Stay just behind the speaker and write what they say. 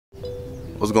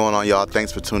What's going on, y'all?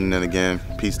 Thanks for tuning in again.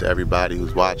 Peace to everybody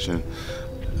who's watching.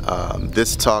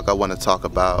 This talk, I want to talk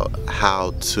about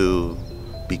how to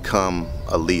become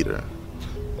a leader.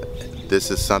 This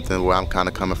is something where I'm kind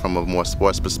of coming from a more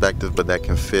sports perspective, but that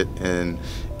can fit in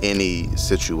any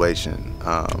situation.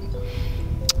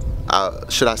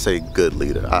 Should I say good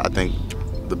leader? I think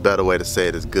the better way to say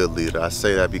it is good leader. I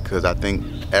say that because I think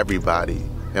everybody,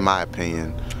 in my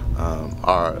opinion,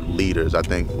 are leaders. I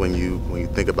think when you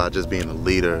think about just being a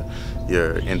leader,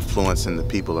 you're influencing the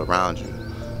people around you.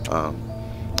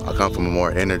 I come from a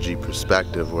more energy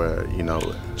perspective where,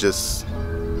 just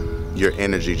your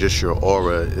energy, just your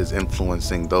aura is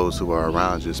influencing those who are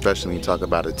around you, especially when you talk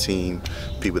about a team,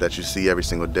 people that you see every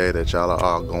single day that y'all are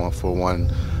all going for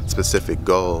one specific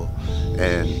goal.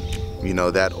 And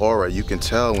that aura, you can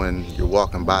tell when you're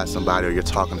walking by somebody or you're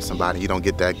talking to somebody, you don't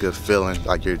get that good feeling,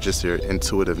 like your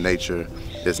intuitive nature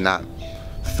is not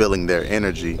feeling their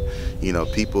energy.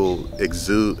 People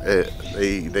exude,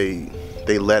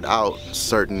 they let out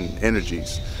certain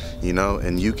energies,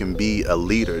 and you can be a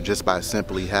leader just by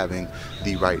simply having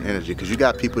the right energy, because you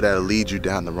got people that lead you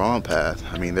down the wrong path.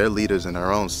 I mean, they're leaders in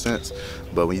their own sense,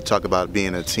 but when you talk about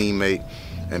being a teammate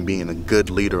and being a good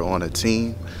leader on a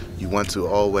team, you want to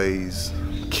always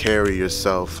carry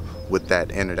yourself with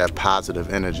that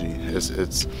positive energy.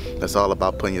 It's all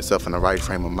about putting yourself in the right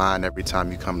frame of mind every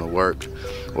time you come to work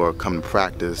or come to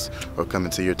practice or come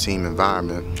into your team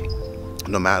environment.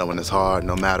 No matter when it's hard,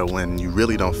 no matter when you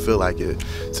really don't feel like it,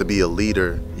 to be a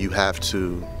leader, you have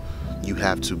to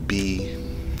be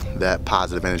that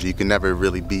positive energy. You can never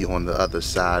really be on the other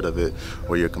side of it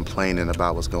where you're complaining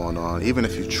about what's going on. Even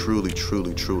if you truly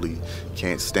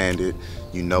can't stand it,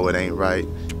 it ain't right,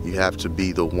 you have to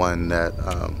be the one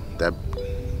that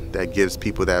gives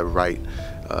people that right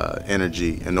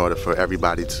energy in order for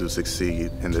everybody to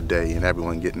succeed in the day and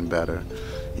everyone getting better.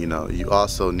 You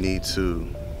also need to,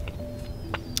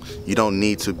 you don't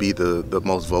need to be the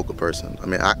most vocal person. I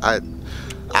mean,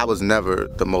 I was never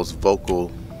the most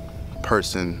vocal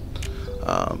person,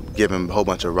 giving a whole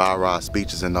bunch of rah-rah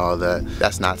speeches and all that.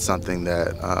 That's not something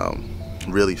that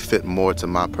really fit more to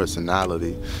my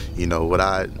personality. What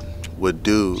I would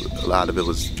do, a lot of it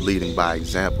was leading by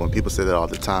example, and people say that all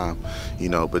the time,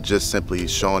 but just simply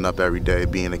showing up every day,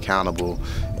 being accountable,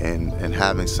 and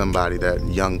having somebody that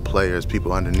young players,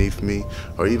 people underneath me,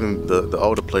 or even the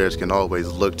older players can always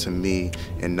look to me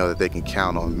and know that they can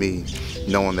count on me,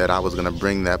 knowing that I was going to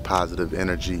bring that positive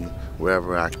energy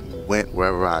wherever I went,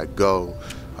 wherever I go,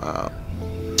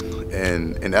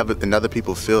 and other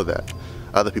people feel that.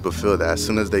 Other people feel that as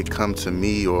soon as they come to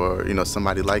me, or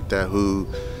somebody like that who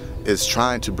is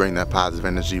trying to bring that positive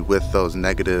energy with those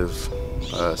negative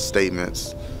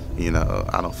statements.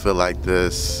 I don't feel like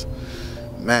this,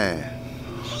 man,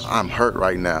 I'm hurt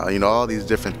right now. All these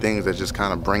different things that just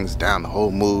kind of brings down the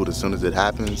whole mood as soon as it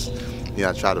happens.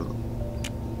 I try to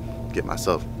get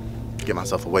myself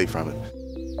away from it.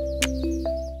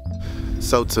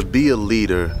 So to be a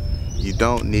leader, you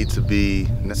don't need to be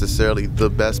necessarily the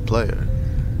best player.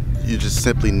 You just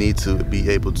simply need to be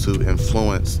able to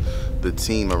influence the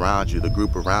team around you, the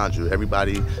group around you.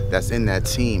 Everybody that's in that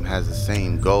team has the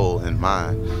same goal in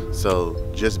mind. So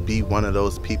just be one of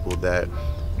those people that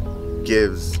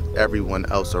gives everyone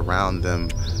else around them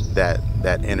that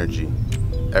energy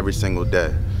every single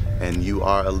day. And you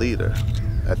are a leader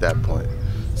at that point.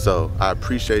 So I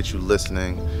appreciate you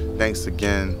listening. Thanks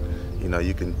again.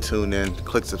 You can tune in,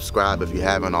 click subscribe if you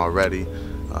haven't already.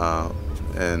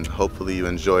 And hopefully you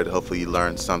enjoyed it. Hopefully you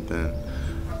learned something.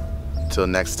 Till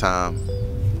next time,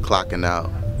 clocking out.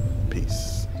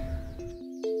 Peace.